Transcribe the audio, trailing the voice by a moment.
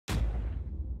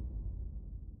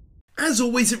As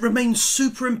always, it remains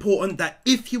super important that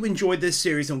if you enjoyed this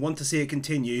series and want to see it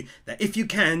continue, that if you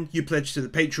can, you pledge to the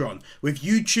Patreon. With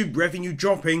YouTube revenue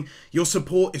dropping, your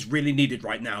support is really needed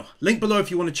right now. Link below if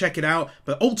you want to check it out,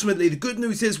 but ultimately the good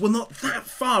news is we're not that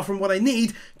far from what I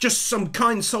need, just some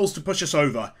kind souls to push us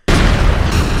over.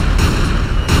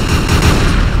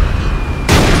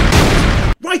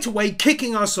 Right away,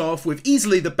 kicking us off with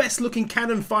easily the best looking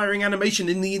cannon firing animation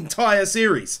in the entire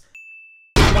series.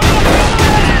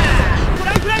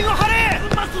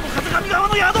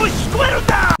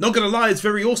 Not gonna lie, it's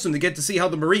very awesome to get to see how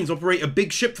the Marines operate a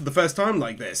big ship for the first time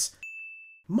like this.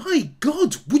 My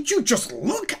god, would you just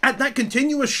look at that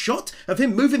continuous shot of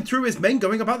him moving through his men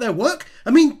going about their work?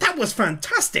 I mean, that was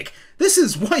fantastic. This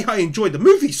is why I enjoyed the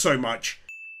movie so much.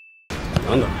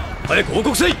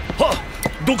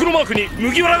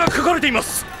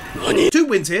 2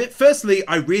 wins here. Firstly,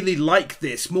 I really like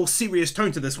this more serious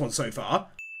tone to this one so far.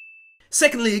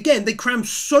 Secondly, again, they cram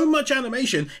so much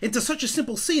animation into such a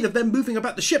simple scene of them moving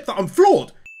about the ship that I'm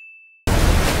floored.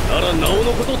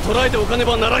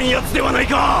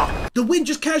 The wind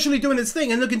just casually doing its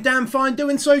thing and looking damn fine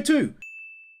doing so too.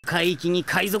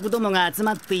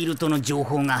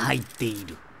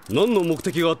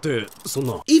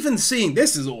 Even seeing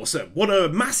this is awesome. What a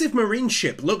massive marine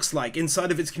ship looks like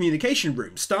inside of its communication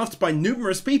room, staffed by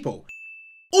numerous people.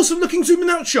 Awesome looking zooming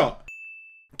out shot.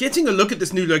 Getting a look at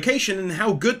this new location and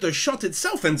how good the shot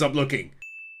itself ends up looking.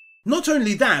 Not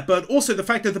only that, but also the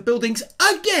fact that the buildings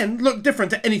again look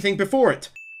different to anything before it.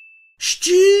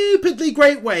 Stupidly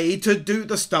great way to do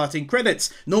the starting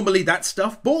credits. Normally that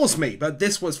stuff bores me, but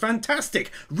this was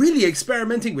fantastic. Really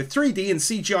experimenting with 3D and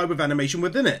CGI with animation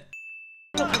within it.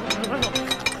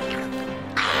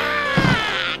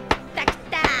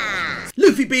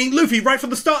 Luffy being Luffy right from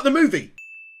the start of the movie.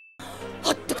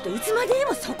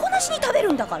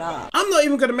 I'm not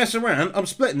even going to mess around, I'm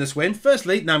splitting this win.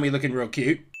 Firstly, Nami looking real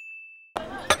cute.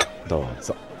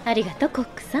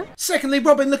 Secondly,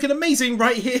 Robin looking amazing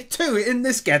right here too in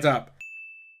this getup.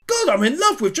 God, I'm in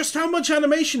love with just how much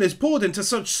animation is poured into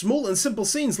such small and simple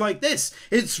scenes like this.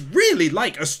 It's really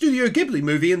like a Studio Ghibli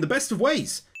movie in the best of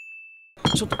ways.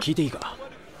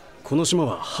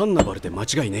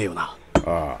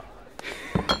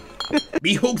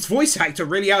 Mihawk's voice actor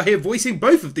really out here voicing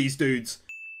both of these dudes.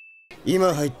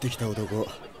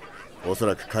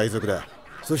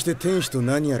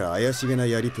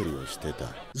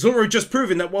 Zoro just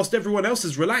proving that whilst everyone else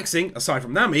is relaxing, aside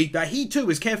from Nami, that he too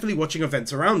is carefully watching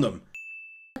events around them.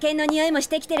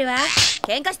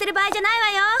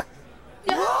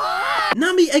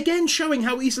 Nami again showing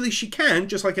how easily she can,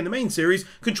 just like in the main series,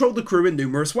 control the crew in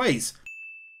numerous ways.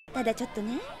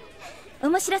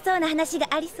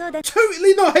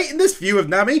 Totally not hating this view of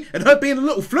Nami, and her being a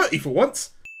little flirty for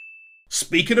once.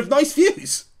 Speaking of nice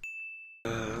views.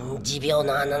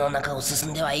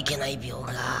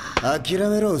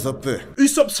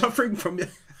 Usopp suffering from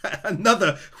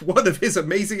another one of his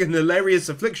amazing and hilarious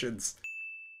afflictions.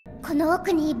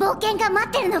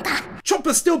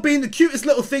 Chopper still being the cutest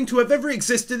little thing to have ever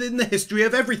existed in the history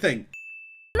of everything.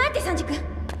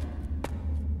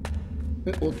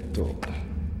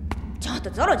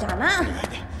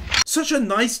 Such a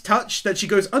nice touch that she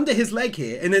goes under his leg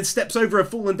here and then steps over a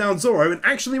fallen down Zoro and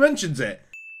actually mentions it.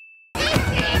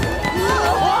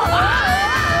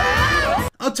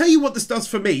 I'll tell you what this does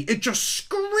for me, it just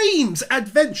screams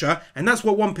adventure, and that's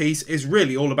what One Piece is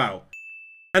really all about.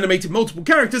 Animated multiple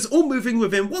characters all moving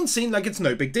within one scene like it's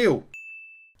no big deal.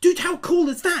 Dude, how cool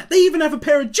is that? They even have a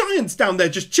pair of giants down there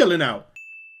just chilling out.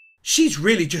 She's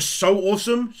really just so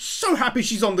awesome, so happy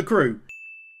she's on the crew.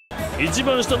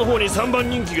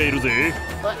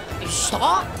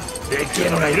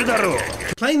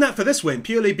 Playing that for this win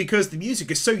purely because the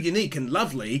music is so unique and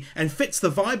lovely and fits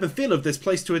the vibe and feel of this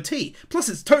place to a T. Plus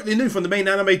it's totally new from the main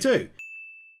anime too.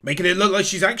 Making it look like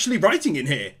she's actually writing in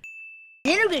here.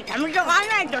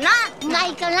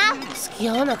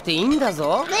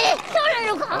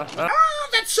 Oh,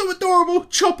 that's so adorable!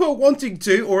 Chopper wanting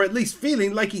to, or at least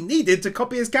feeling like he needed to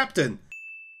copy his captain.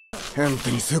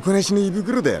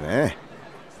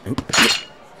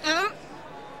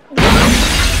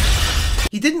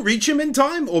 He didn't reach him in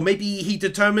time, or maybe he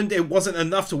determined it wasn't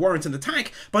enough to warrant an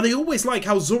attack, but I always like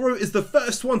how Zoro is the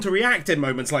first one to react in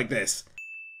moments like this.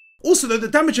 Also though, the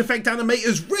damage effect anime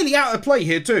is really out of play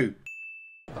here too.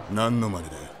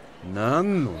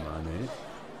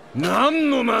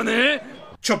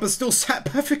 Chopper still sat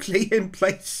perfectly in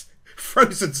place,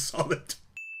 frozen solid.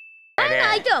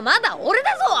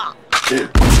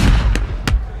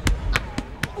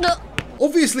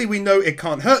 Obviously we know it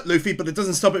can't hurt Luffy, but it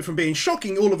doesn't stop it from being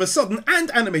shocking all of a sudden and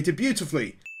animated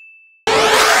beautifully.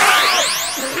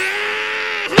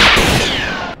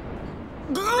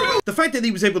 The fact that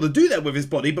he was able to do that with his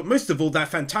body, but most of all that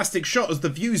fantastic shot as the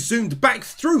view zoomed back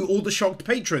through all the shocked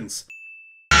patrons.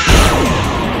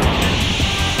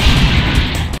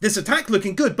 This attack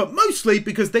looking good, but mostly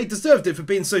because they deserved it for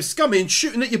being so scummy and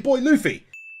shooting at your boy Luffy.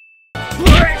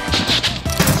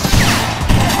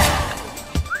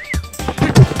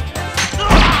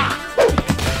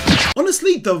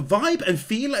 Honestly, the vibe and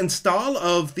feel and style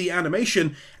of the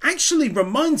animation actually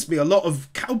reminds me a lot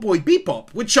of Cowboy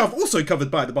Bebop, which I've also covered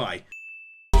by the by.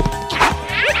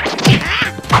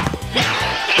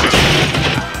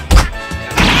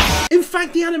 In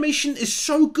fact, the animation is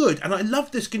so good, and I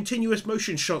love this continuous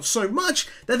motion shot so much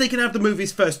that they can have the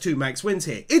movie's first 2 max wins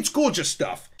here. It's gorgeous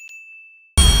stuff.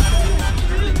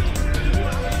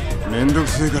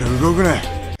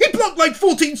 He blocked like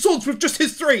 14 swords with just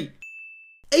his 3!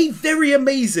 A very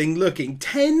amazing looking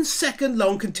 10-second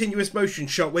long continuous motion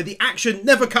shot where the action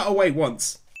never cut away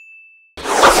once.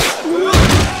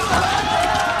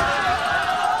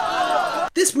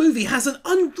 This movie has an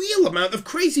unreal amount of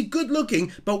crazy good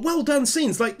looking but well done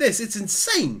scenes like this, it's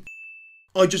insane.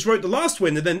 I just wrote the last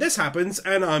win and then this happens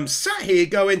and I'm sat here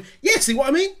going, yeah, see what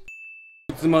I mean?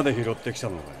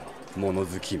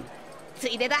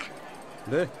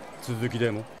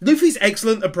 Luffy's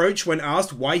excellent approach when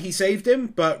asked why he saved him,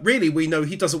 but really we know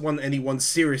he doesn't want anyone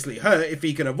seriously hurt if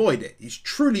he can avoid it. He's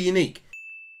truly unique.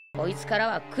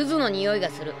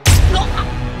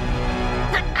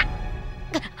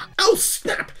 Oh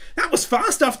snap! That was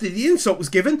fast after the insult was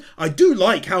given. I do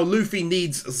like how Luffy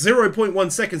needs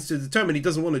 0.1 seconds to determine he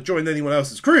doesn't want to join anyone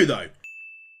else's crew though.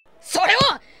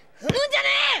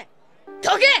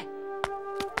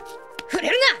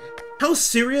 How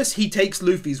serious he takes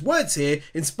Luffy's words here,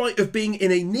 in spite of being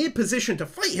in a near position to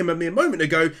fight him a mere moment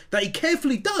ago, that he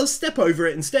carefully does step over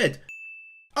it instead.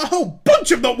 A whole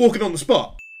bunch of not walking on the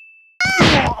spot!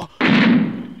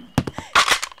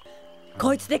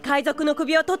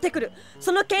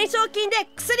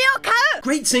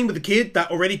 Great scene with the kid that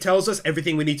already tells us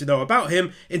everything we need to know about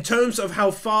him in terms of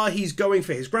how far he's going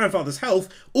for his grandfather's health,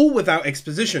 all without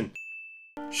exposition.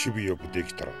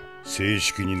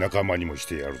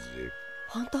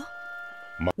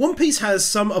 One Piece has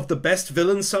some of the best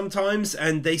villains sometimes,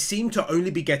 and they seem to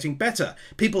only be getting better.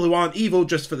 People who aren't evil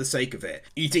just for the sake of it.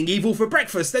 Eating evil for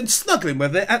breakfast, then snuggling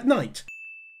with it at night.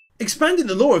 Expanding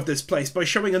the lore of this place by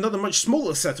showing another much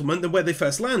smaller settlement than where they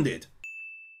first landed.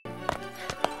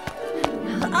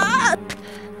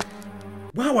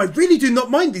 Wow, I really do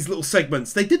not mind these little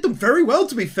segments. They did them very well,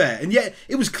 to be fair, and yet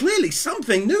it was clearly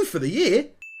something new for the year.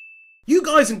 You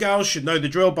guys and gals should know the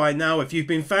drill by now if you've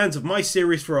been fans of my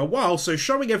series for a while, so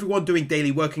showing everyone doing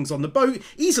daily workings on the boat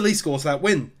easily scores that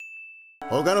win.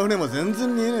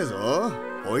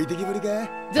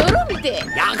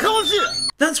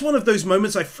 That's one of those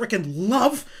moments I frickin'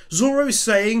 love. Zoro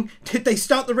saying, did they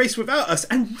start the race without us?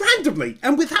 And randomly,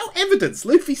 and without evidence,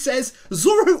 Luffy says,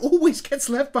 Zoro always gets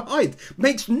left behind.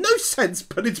 Makes no sense,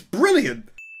 but it's brilliant.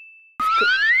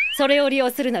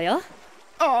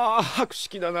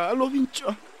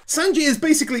 Sanji is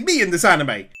basically me in this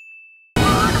anime.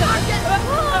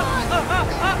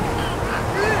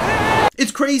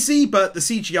 It's crazy, but the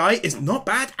CGI is not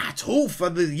bad at all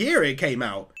for the year it came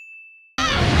out.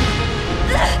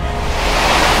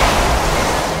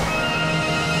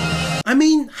 I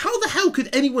mean, how the hell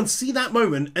could anyone see that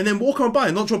moment and then walk on by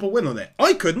and not drop a win on it?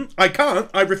 I couldn't, I can't,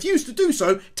 I refuse to do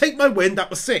so. Take my win,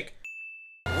 that was sick.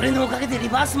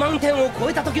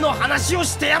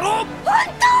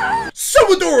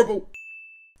 So adorable!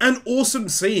 An awesome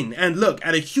scene, and look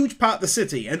at a huge part of the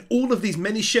city and all of these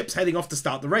many ships heading off to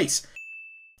start the race.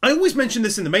 I always mention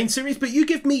this in the main series, but you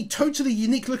give me totally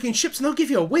unique looking ships and I'll give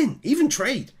you a win, even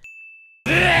trade.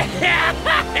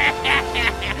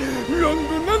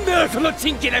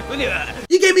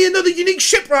 You gave me another unique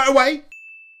ship right away!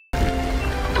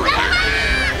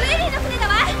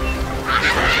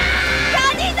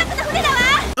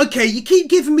 Okay, you keep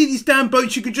giving me these damn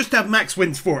boats, you could just have max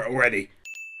wins for it already.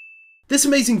 This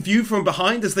amazing view from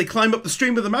behind as they climb up the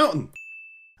stream of the mountain.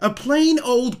 A plain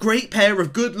old great pair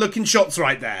of good looking shots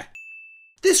right there.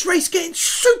 This race getting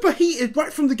super heated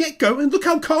right from the get-go, and look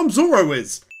how calm Zoro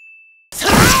is.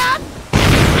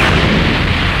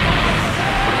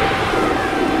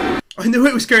 I knew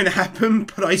it was going to happen,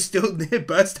 but I still near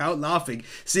burst out laughing,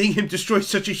 seeing him destroy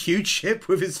such a huge ship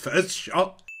with his first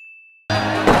shot.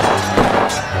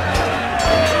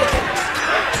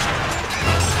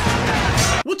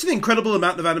 What's an incredible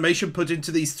amount of animation put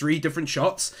into these 3 different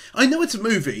shots? I know it's a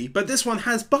movie, but this one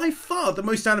has by far the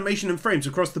most animation and frames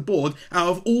across the board out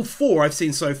of all 4 I've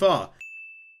seen so far.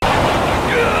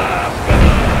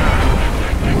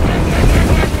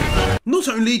 Not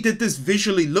only did this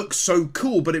visually look so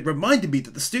cool, but it reminded me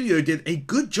that the studio did a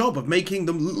good job of making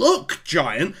them look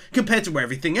giant compared to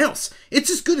everything else. It's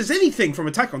as good as anything from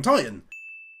Attack on Titan.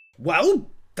 Well,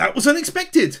 that was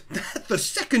unexpected. The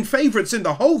second favourites in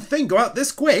the whole thing go out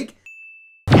this quick.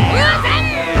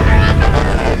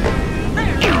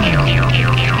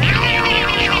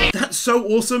 That's so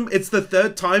awesome. It's the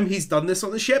third time he's done this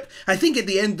on the ship. I think at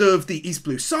the end of the East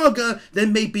Blue Saga,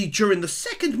 then maybe during the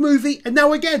second movie, and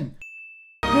now again.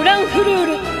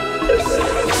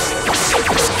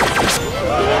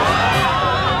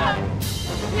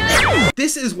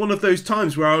 This is one of those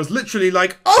times where I was literally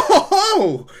like,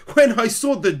 oh, when I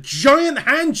saw the giant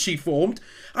hand she formed.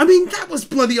 I mean, that was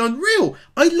bloody unreal.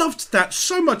 I loved that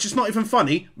so much it's not even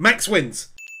funny. Max wins.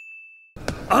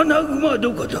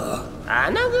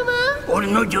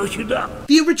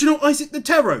 The original Isaac the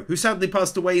Terror, who sadly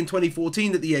passed away in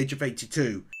 2014 at the age of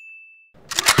 82.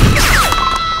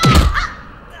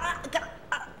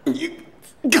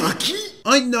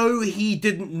 I know he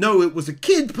didn't know it was a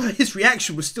kid, but his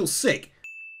reaction was still sick.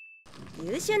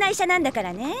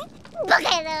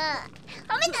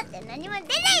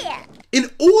 In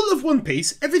all of One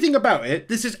Piece, everything about it,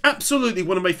 this is absolutely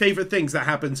one of my favourite things that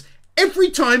happens.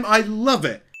 Every time I love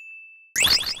it.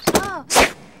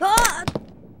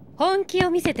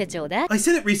 I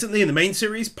said it recently in the main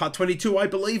series, part 22 I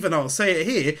believe, and I'll say it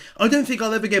here. I don't think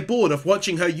I'll ever get bored of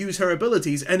watching her use her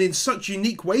abilities, and in such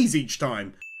unique ways each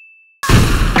time.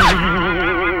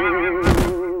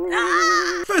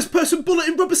 First person bullet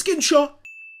in rubber skin shot.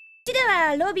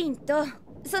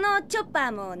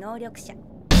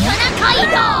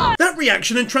 That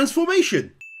reaction and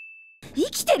transformation.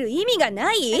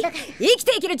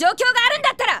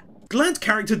 Glad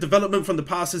character development from the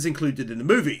past is included in the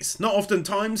movies. Not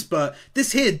oftentimes, but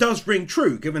this here does ring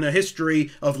true given her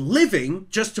history of living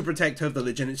just to protect her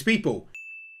village and its people.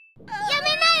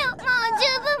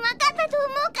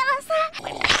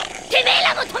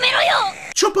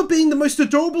 Chopper being the most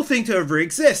adorable thing to ever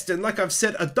exist, and like I've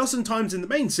said a dozen times in the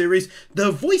main series,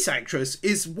 the voice actress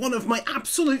is one of my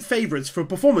absolute favourites for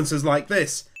performances like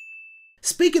this.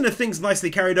 Speaking of things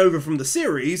nicely carried over from the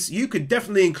series, you could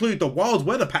definitely include the wild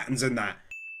weather patterns in that.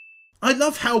 I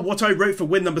love how what I wrote for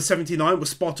win number 79 was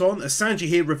spot on, as Sanji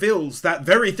here reveals that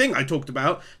very thing I talked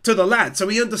about to the lad so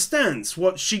he understands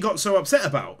what she got so upset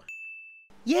about.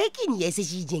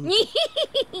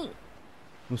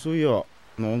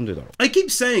 I keep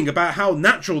saying about how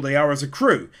natural they are as a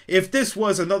crew. If this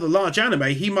was another large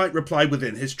anime, he might reply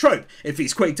within his trope. If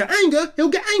he's quick to anger, he'll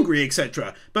get angry,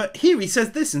 etc. But here he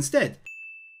says this instead.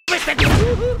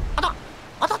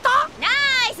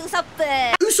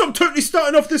 Usopp totally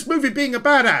starting off this movie being a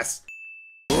badass.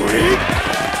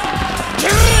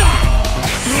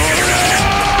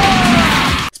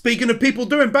 Speaking of people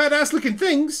doing badass looking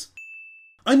things.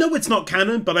 I know it's not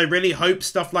canon, but I really hope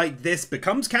stuff like this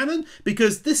becomes canon,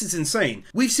 because this is insane.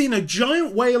 We've seen a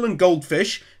giant whale and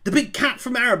goldfish, the big cat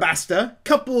from Arabasta,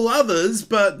 couple others,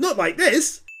 but not like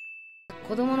this.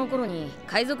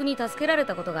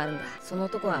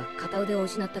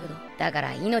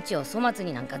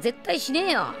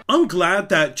 I'm glad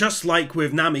that, just like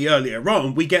with Nami earlier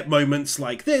on, we get moments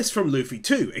like this from Luffy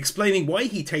too, explaining why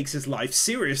he takes his life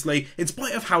seriously in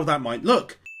spite of how that might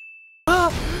look.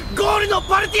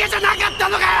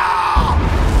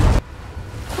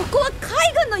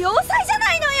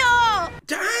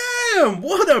 Damn!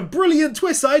 What a brilliant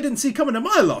twist I didn't see coming a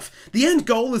mile off. The end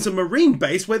goal is a marine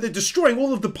base where they're destroying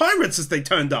all of the pirates as they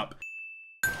turned up.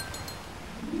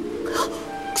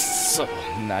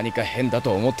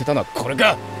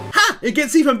 Ha! It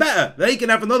gets even better. They can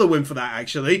have another win for that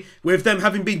actually, with them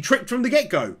having been tricked from the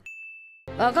get-go.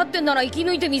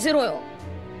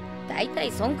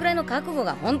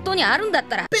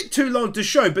 Bit too long to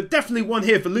show, but definitely one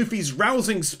here for Luffy's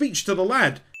rousing speech to the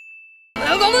lad.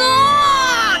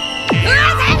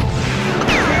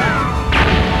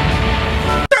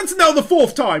 That's now the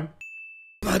fourth time.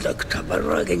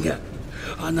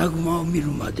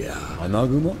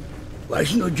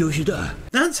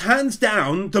 That's hands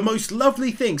down the most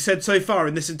lovely thing said so far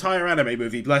in this entire anime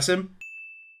movie, bless him.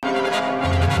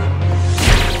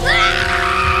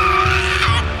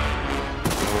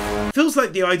 Feels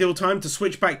like the ideal time to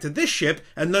switch back to this ship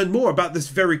and learn more about this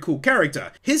very cool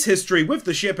character, his history with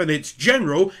the ship and its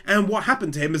general, and what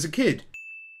happened to him as a kid.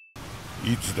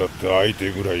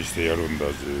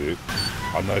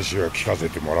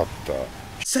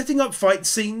 Setting up fight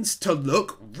scenes to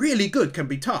look really good can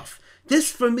be tough.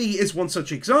 This for me is one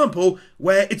such example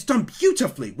where it's done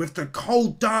beautifully with the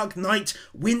cold dark night,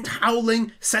 wind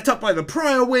howling, set up by the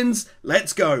prior winds.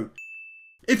 Let's go.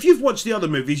 If you've watched the other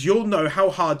movies, you'll know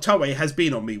how hard Toei has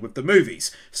been on me with the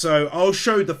movies, so I'll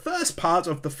show the first part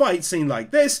of the fight scene like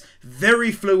this,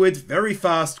 very fluid, very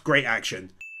fast, great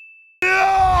action.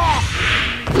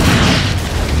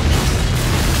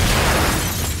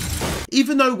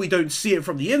 Even though we don't see it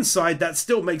from the inside, that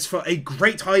still makes for a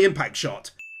great high impact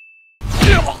shot.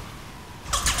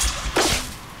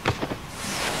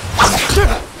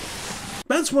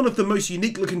 That's one of the most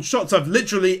unique looking shots I've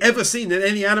literally ever seen in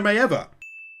any anime ever.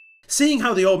 Seeing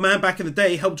how the old man back in the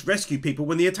day helped rescue people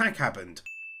when the attack happened.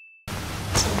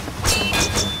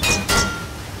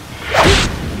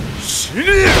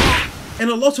 In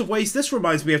a lot of ways, this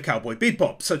reminds me of Cowboy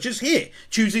Bebop, such as here,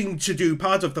 choosing to do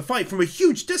part of the fight from a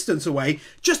huge distance away,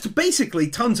 just basically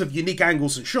tons of unique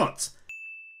angles and shots.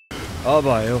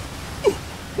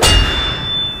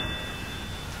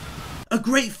 A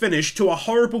great finish to a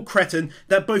horrible cretin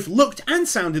that both looked and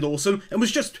sounded awesome and was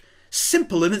just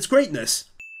simple in its greatness.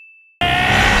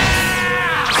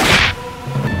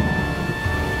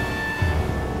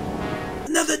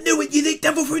 Another new and unique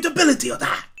Devil Fruit ability on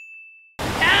that!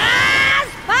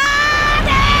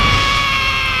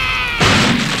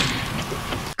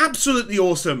 Absolutely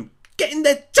awesome! Getting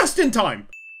there just in time!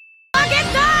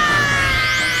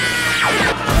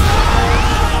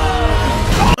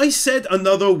 I said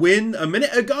another win a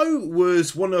minute ago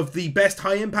was one of the best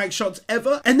high impact shots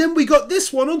ever, and then we got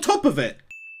this one on top of it.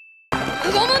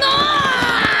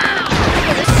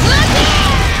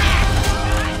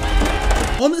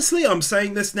 Honestly, I'm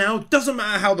saying this now, doesn't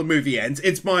matter how the movie ends,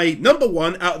 it's my number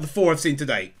one out of the 4 I've seen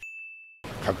today.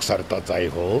 隠された財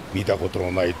宝見たこと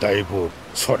のない大宝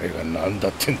それが何だ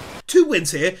ってんだ Two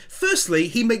wins here. Firstly,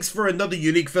 he makes for another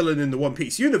unique villain in the One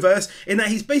Piece universe, in that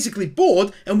he's basically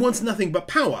bored and wants nothing but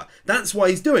power. That's why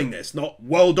he's doing this, not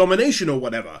world domination or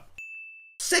whatever.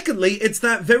 Secondly, it's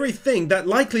that very thing that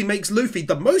likely makes Luffy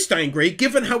the most angry,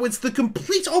 given how it's the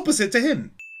complete opposite to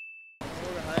him.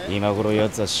 今頃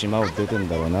奴は島を出てん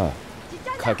だろうな。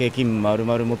掛け金丸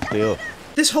々持ってよ。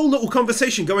 This whole little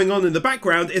conversation going on in the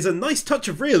background is a nice touch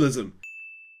of realism.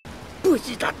 無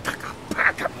事だったか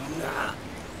バカ者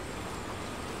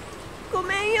ご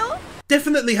めんよ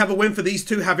Definitely have a win for these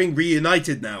two having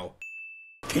reunited now.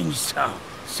 天使さん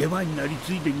世話になり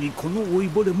ついでにこの老い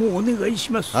ぼれもお願い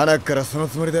します 鼻からその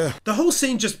つもりだ。 The whole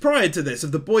scene just prior to this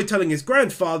of the boy telling his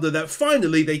grandfather that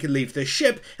finally they can leave their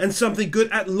ship and something good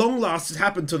at long last has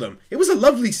happened to them. It was a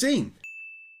lovely scene.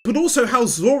 But also how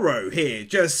Zoro here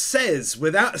just says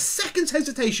without a second's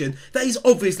hesitation that he's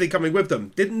obviously coming with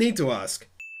them. Didn't need to ask.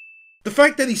 The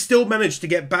fact that he still managed to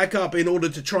get back up in order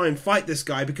to try and fight this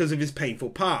guy because of his painful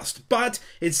past. But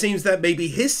it seems that maybe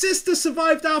his sister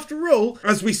survived after all,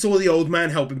 as we saw the old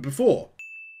man helping before.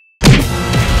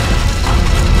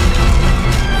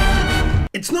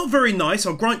 It's not very nice,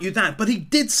 I'll grant you that, but he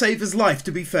did save his life,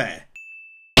 to be fair.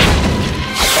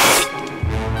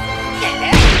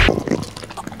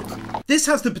 This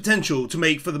has the potential to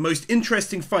make for the most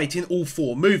interesting fight in all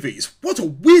 4 movies. What a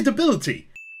weird ability!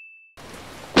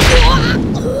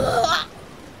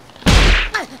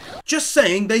 Just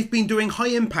saying, they've been doing high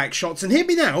impact shots, and hear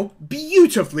me now,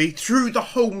 beautifully through the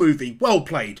whole movie. Well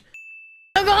played.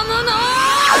 Not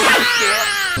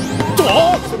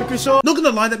gonna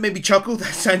lie, that made me chuckle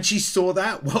that Sanji saw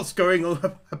that whilst going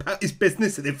on about his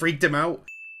business and it freaked him out.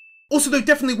 Also though,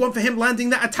 definitely one for him landing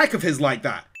that attack of his like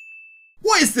that.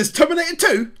 What is this, Terminator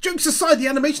 2? Jokes aside, the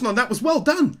animation on that was well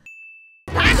done.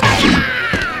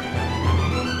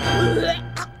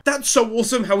 That's so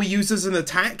awesome how he uses an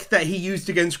attack that he used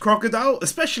against Crocodile,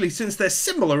 especially since they're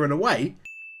similar in a way.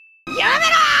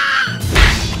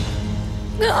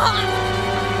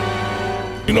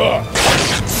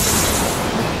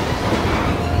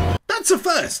 That's a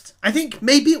first. I think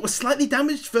maybe it was slightly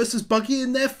damaged versus Buggy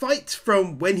in their fight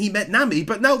from when he met Nami,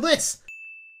 but now this.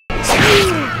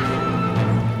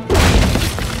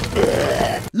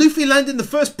 Luffy landing the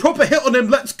first proper hit on him,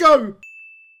 let's go!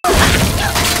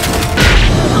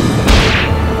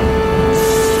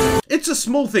 It's a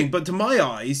small thing, but to my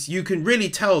eyes, you can really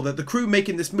tell that the crew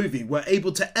making this movie were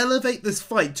able to elevate this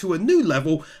fight to a new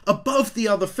level above the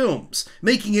other films,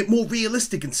 making it more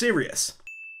realistic and serious.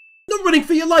 Not running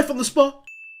for your life on the spot.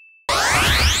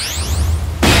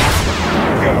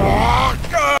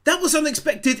 That was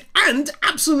unexpected and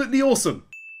absolutely awesome.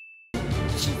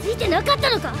 気づいてなかった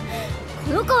のか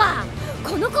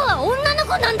この子は女の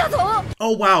子なんだぞ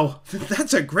Oh wow,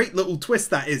 that's a great little twist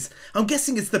that is. I'm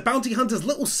guessing it's the bounty hunter's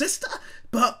little sister?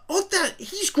 But odd that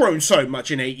he's grown so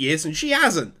much in 8 years and she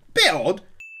hasn't. Bit odd.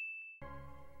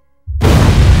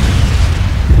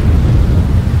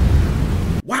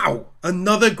 Wow,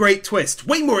 another great twist.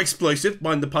 Way more explosive,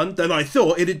 mind the pun, than I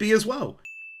thought it'd be as well.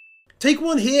 Take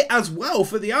one here as well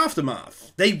for the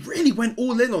aftermath. They really went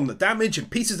all in on the damage and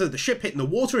pieces of the ship hitting the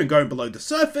water and going below the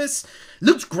surface.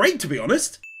 Looked great, to be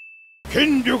honest.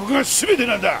 権力が全て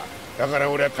なんだ。だから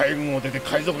俺は海軍を出て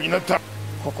海賊になった。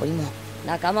ここにも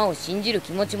仲間を信じる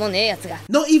気持ちもねえやつが。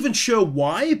Not even sure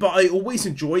why, but I always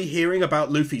enjoy hearing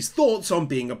about Luffy's thoughts on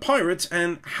being a pirate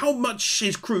and how much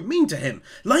his crew mean to him.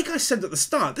 Like I said at the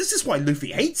start, this is why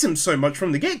Luffy hates him so much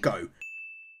from the get-go.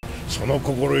 その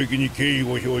心意気に敬意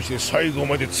を表して最後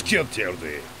まで付き合ってやる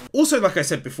ぜ。 Also, like I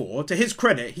said before, to his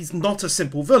credit, he's not a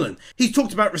simple villain. He's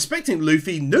talked about respecting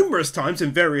Luffy numerous times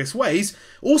in various ways,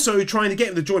 also trying to get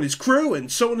him to join his crew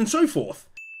and so on and so forth.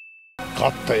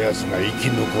 勝った奴が生き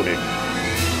残れ。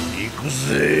行く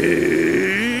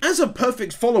ぜ。 As a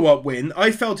perfect follow-up win,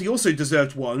 I felt he also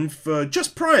deserved one for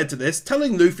just prior to this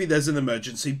telling Luffy there's an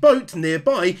emergency boat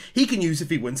nearby he can use if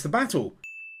he wins the battle.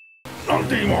 なん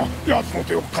で今奴の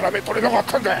手を絡め取れなかっ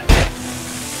たんだ。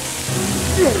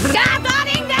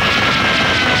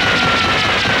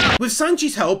 With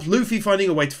Sanji's help, Luffy finding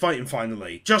a way to fight him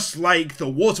finally. Just like the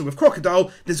water with Crocodile,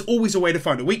 there's always a way to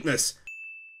find a weakness.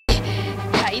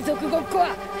 I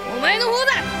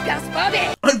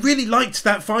really liked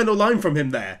that final line from him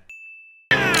there.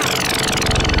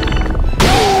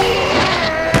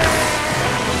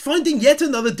 Finding yet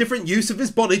another different use of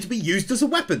his body to be used as a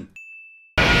weapon.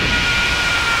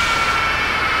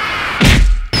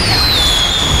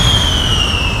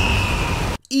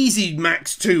 Easy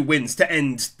max 2 wins to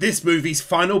end this movie's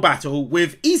final battle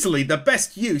with easily the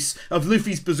best use of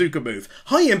Luffy's bazooka move.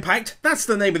 High Impact, that's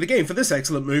the name of the game for this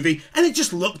excellent movie, and it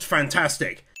just looked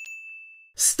fantastic.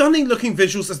 Stunning looking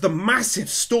visuals as the massive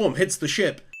storm hits the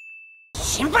ship.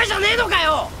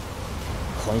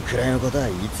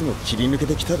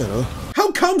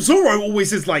 How come Zoro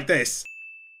always is like this?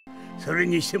 それ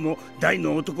にしても大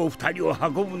の男2人を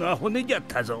運ぶのは骨じゃっ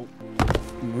たぞ。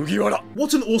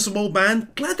 What an awesome old man.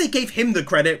 Glad they gave him the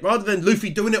credit rather than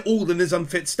Luffy doing it all in his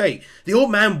unfit state. The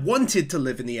old man wanted to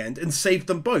live in the end and saved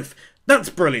them both. That's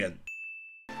brilliant.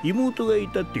 妹がい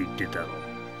たって言ってたろ。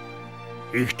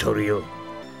生きとるよ。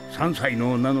3歳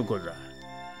の女の子だ。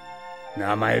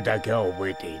名前だけは覚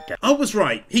えていた。 I was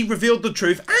right. He revealed the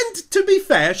truth. And to be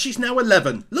fair, she's now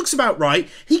 11. Looks about right.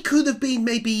 He could have been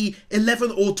maybe 11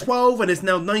 or 12 and is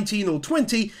now 19 or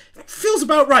 20. Feels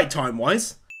about right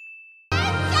time-wise.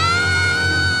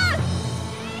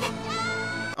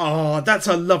 Oh, that's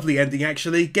a lovely ending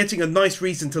actually, getting a nice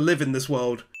reason to live in this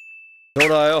world.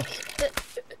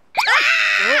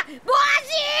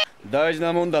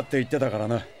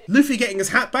 Luffy getting his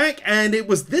hat back, and it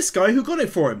was this guy who got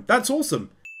it for him. That's awesome.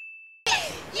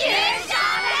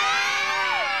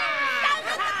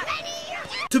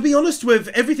 To be honest, with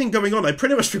everything going on, I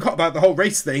pretty much forgot about the whole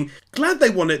race thing. Glad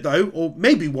they won it though, or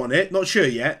maybe won it, not sure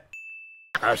yet.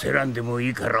 焦らんでもい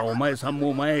いからお前さん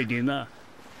も前でな。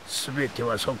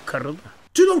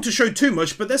 Too long to show too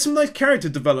much, but there's some nice character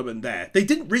development there. They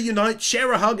didn't reunite,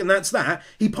 share a hug, and that's that.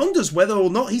 He ponders whether or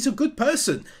not he's a good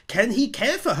person. Can he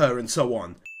care for her, and so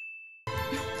on.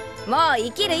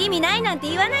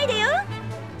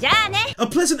 A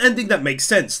pleasant ending that makes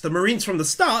sense. The Marines from the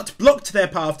start blocked their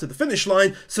path to the finish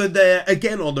line, so they're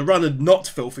again on the run and not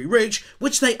filthy rich,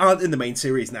 which they aren't in the main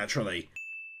series naturally.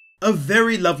 A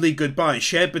very lovely goodbye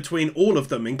shared between all of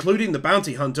them, including the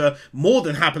bounty hunter, more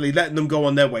than happily letting them go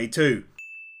on their way too.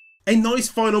 A nice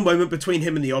final moment between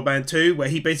him and the old man too, where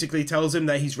he basically tells him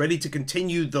that he's ready to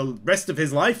continue the rest of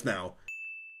his life now.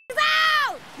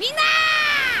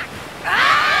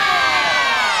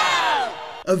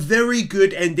 A very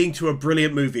good ending to a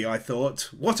brilliant movie, I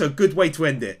thought. What a good way to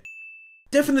end it.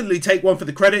 Definitely take one for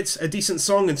the credits, a decent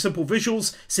song and simple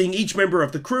visuals, seeing each member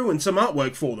of the crew and some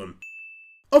artwork for them.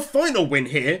 A final win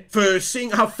here for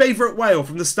seeing our favourite whale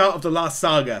from the start of the last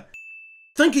saga.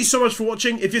 Thank you so much for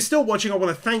watching. If you're still watching, I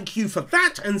want to thank you for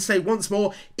that and say once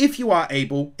more, if you are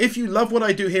able, if you love what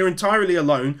I do here entirely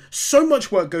alone, so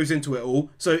much work goes into it all,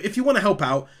 so if you want to help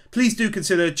out, please do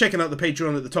consider checking out the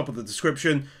Patreon at the top of the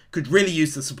description. Could really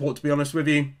use the support, to be honest with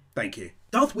you. Thank you.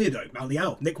 Darth Weirdo, Mal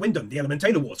Liao, Nick Wyndham, The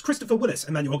Elementator Wars, Christopher Willis,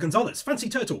 Emmanuel Gonzalez, Fancy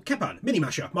Turtle, Kepan,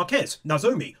 Minimasher, Marquez,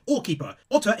 Nazomi, Orkeeper,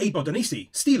 Otter A.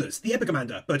 Bodanisi, Steelers, The Epic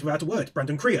Commander, Bird Without a Word,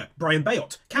 Brandon Creer, Brian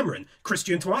Bayot, Cameron,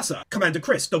 Christian Tuasa, Commander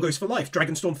Chris, Doggos for Life,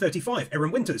 Dragonstorm 35,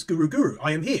 Aaron Winters, Guru,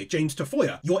 I Am Here, James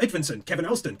Tafoya, Your Edvinson, Kevin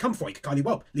Elston, Cumfroik, Kylie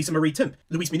Wub, Lisa Marie Timp,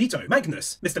 Luis Minito,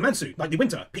 Magnus, Mr. Mansu, Nightly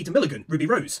Winter, Peter Milligan, Ruby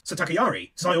Rose, Sataka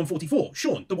Yari, Zion 44,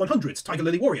 Sean, The 100s, Tiger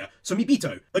Lily Warrior, Sumi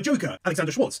Bito, A Joker,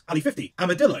 Alexander Schwartz, Ali 50,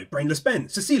 Amadillo, Brainless Ben, Ken,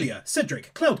 Cecilia,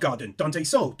 Cedric, Cloud Garden, Dante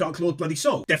Soul, Dark Lord Bloody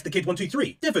Soul, Def the Kid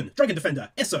 123, Devon, Dragon Defender,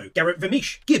 Esso, Garrett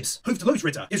Vermish, Gibbs, Hoof to Loads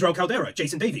Ritter, Israel Caldera,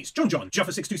 Jason Davies, John,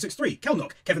 Juffa 6263,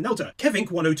 Kelnock, Kevin Nelter,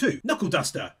 Kevink 102, Knuckle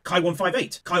Duster, Kai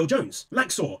 158, Kyle Jones,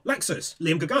 Laxor, Laxus,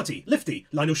 Liam Gagati, Lifty,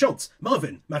 Lionel Schultz,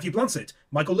 Marvin, Matthew Blansett,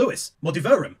 Michael Lewis,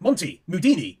 Modiverum, Monty,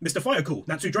 Mudini, Mr. Firecool,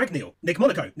 Natsu Dragneel, Nick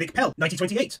Monaco, Nick Pell,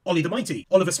 9028, Ollie the Mighty,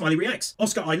 Oliver Smiley Reacts,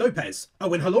 Oscar I. Lopez,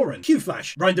 Owen Halloran, Q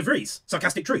Flash, Ryan DeVries,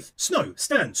 Sarcastic Truth, Snow,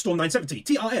 Stan, Storm 970,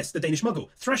 TRS, The Danish Muggle,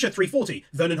 Thrasher 340,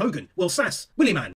 Vernon Hogan, Will Sass, Willie Man,